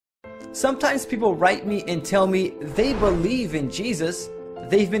Sometimes people write me and tell me they believe in Jesus,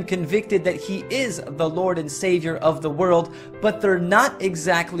 they've been convicted that He is the Lord and Savior of the world, but they're not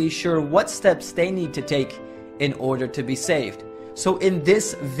exactly sure what steps they need to take in order to be saved. So in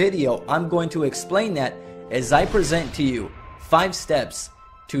this video, I'm going to explain that as I present to you 5 steps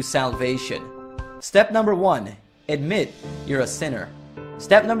to salvation. Step number 1, admit you're a sinner.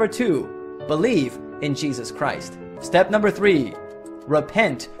 Step number 2, believe in Jesus Christ. Step number 3,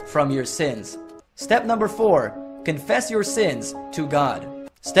 repent from your sins. Step number 4, confess your sins to God.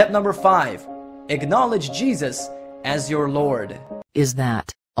 Step number 5, acknowledge Jesus as your Lord. Is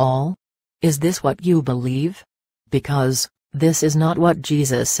that all? Is this what you believe? Because this is not what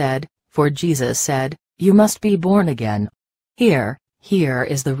Jesus said, for Jesus said, you must be born again. Here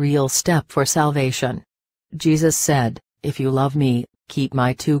is the real step for salvation. Jesus said, if you love me, keep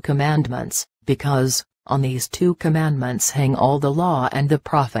my 2 commandments, because on these 2 commandments hang all the law and the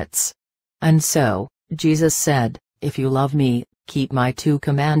prophets. And so, Jesus said, if you love me, keep my 2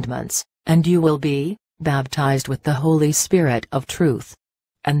 commandments, and you will be baptized with the Holy Spirit of truth.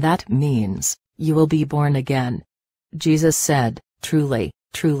 And that means, you will be born again. Jesus said, truly,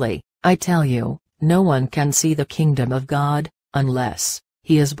 truly, I tell you, no one can see the kingdom of God, unless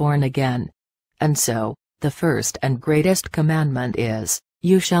he is born again. And so, the first and greatest commandment is,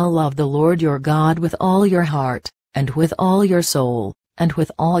 you shall love the Lord your God with all your heart, and with all your soul, and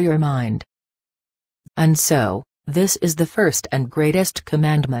with all your mind. And so, this is the first and greatest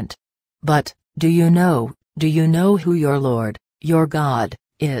commandment. But, do you know who your Lord, your God,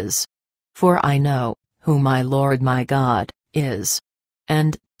 is? For I know who my Lord my God is.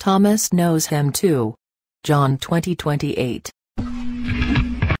 And Thomas knows him too. John 20:28.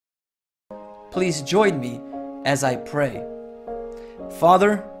 Please join me as I pray.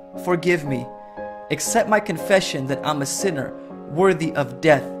 Father, forgive me. Accept my confession that I'm a sinner, worthy of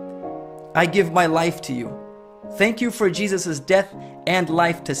death. I give my life to you. Thank you for Jesus' death and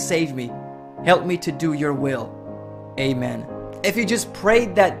life to save me. Help me to do your will. Amen. If you just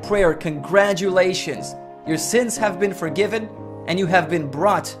prayed that prayer, congratulations. Your sins have been forgiven and you have been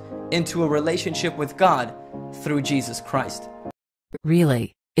brought into a relationship with God through Jesus Christ.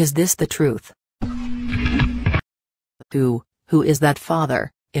 Really, is this the truth? Who is that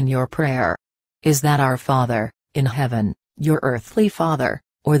Father, in your prayer? Is that our Father, in heaven, your earthly father,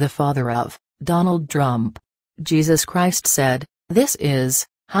 or the father of Donald Trump? Jesus Christ said, this is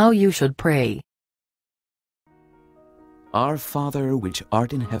how you should pray. Our Father which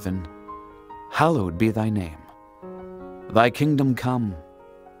art in heaven, hallowed be thy name. Thy kingdom come,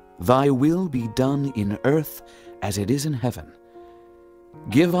 thy will be done in earth as it is in heaven.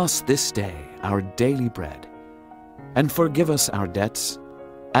 Give us this day our daily bread, and forgive us our debts,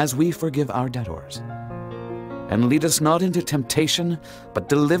 as we forgive our debtors. And lead us not into temptation, but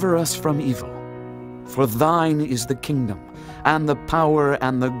deliver us from evil. For thine is the kingdom, and the power,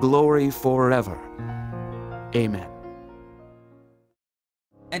 and the glory forever. Amen.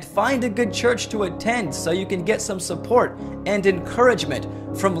 And find a good church to attend so you can get some support and encouragement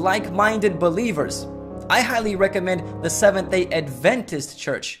from like-minded believers. I highly recommend the Seventh-day Adventist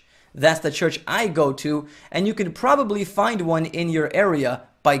Church. That's the church I go to, and you can probably find one in your area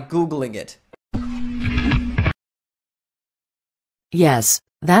by Googling it. Yes,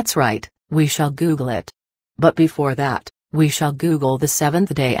 that's right, we shall Google it. But before that, we shall Google the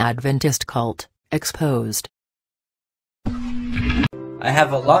Seventh-day Adventist cult, exposed. I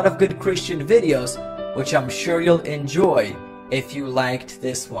have a lot of good Christian videos, which I'm sure you'll enjoy if you liked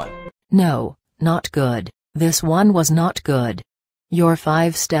this one. No, not good. This one was not good. Your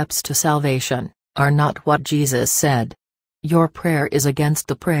 5 steps to salvation are not what Jesus said. Your prayer is against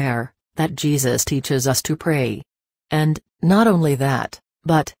the prayer that Jesus teaches us to pray. And, not only that,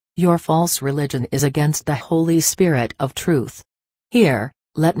 but, your false religion is against the Holy Spirit of truth. Here,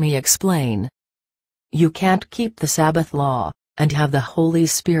 let me explain. You can't keep the Sabbath law and have the Holy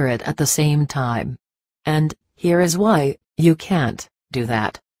Spirit at the same time. And, here is why you can't do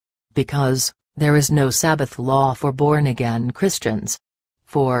that. Because, there is no Sabbath law for born-again Christians.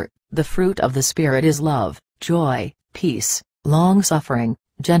 For, the fruit of the Spirit is love, joy, peace, long-suffering,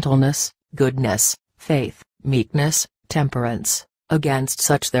 gentleness, goodness, faith, meekness, temperance. Against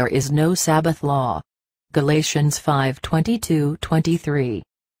such there is no Sabbath law. Galatians 5:22-23.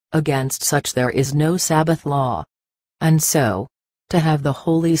 Against such there is no Sabbath law. And so, to have the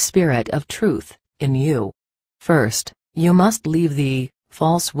Holy Spirit of truth in you, first, you must leave the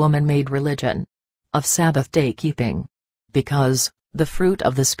false woman-made religion of Sabbath day keeping. Because, the fruit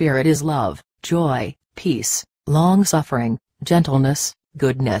of the Spirit is love, joy, peace, long-suffering, gentleness,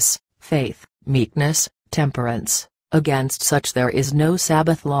 goodness, faith, meekness, temperance. Against such there is no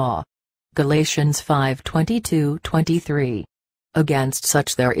Sabbath law. Galatians 5:22-23. Against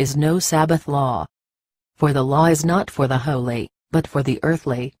such there is no Sabbath law. For the law is not for the holy, but for the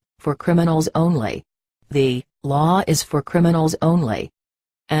earthly, for criminals only. The law is for criminals only.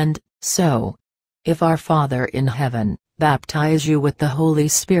 And so, if our Father in heaven baptize you with the Holy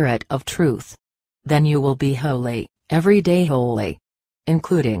Spirit of truth, then you will be holy, every day holy,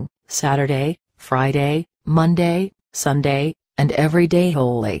 including Saturday, Friday, Monday, Sunday, and every day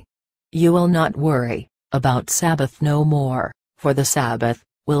holy. You will not worry about Sabbath no more, for the Sabbath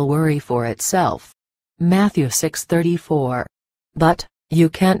will worry for itself. Matthew 6:34. But you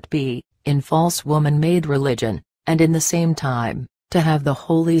can't be in false woman-made religion, and in the same time, to have the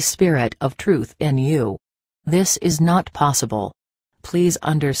Holy Spirit of truth in you. This is not possible. Please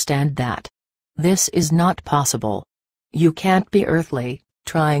understand that. This is not possible. You can't be earthly,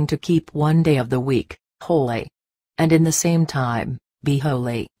 trying to keep one day of the week holy, and in the same time, be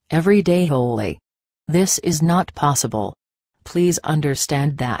holy, every day holy. This is not possible. Please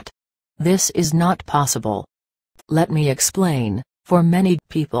understand that. This is not possible. Let me explain, for many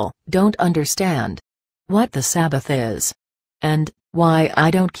people don't understand what the Sabbath is, and why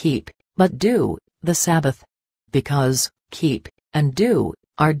I don't keep, but do, the Sabbath. Because keep and do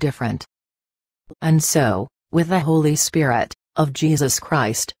are different. And so, with the Holy Spirit of Jesus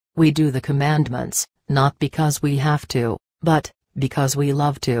Christ, we do the commandments, not because we have to, but because we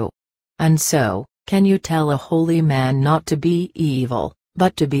love to. And so, can you tell a holy man not to be evil,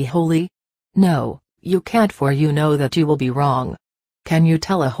 but to be holy? No, you can't, for you know that you will be wrong. Can you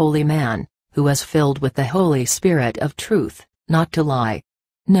tell a holy man, who is filled with the Holy Spirit of truth, not to lie?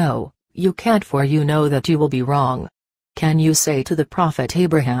 No, you can't, for you know that you will be wrong. Can you say to the prophet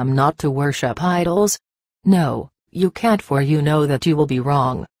Abraham not to worship idols? No, you can't, for you know that you will be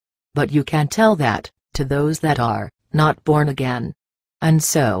wrong. But you can tell that to those that are not born again. And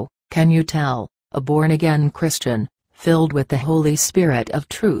so, can you tell a born-again Christian, filled with the Holy Spirit of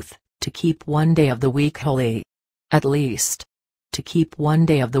truth, to keep one day of the week holy? At least, to keep one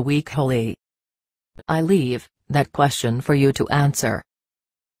day of the week holy. I leave that question for you to answer.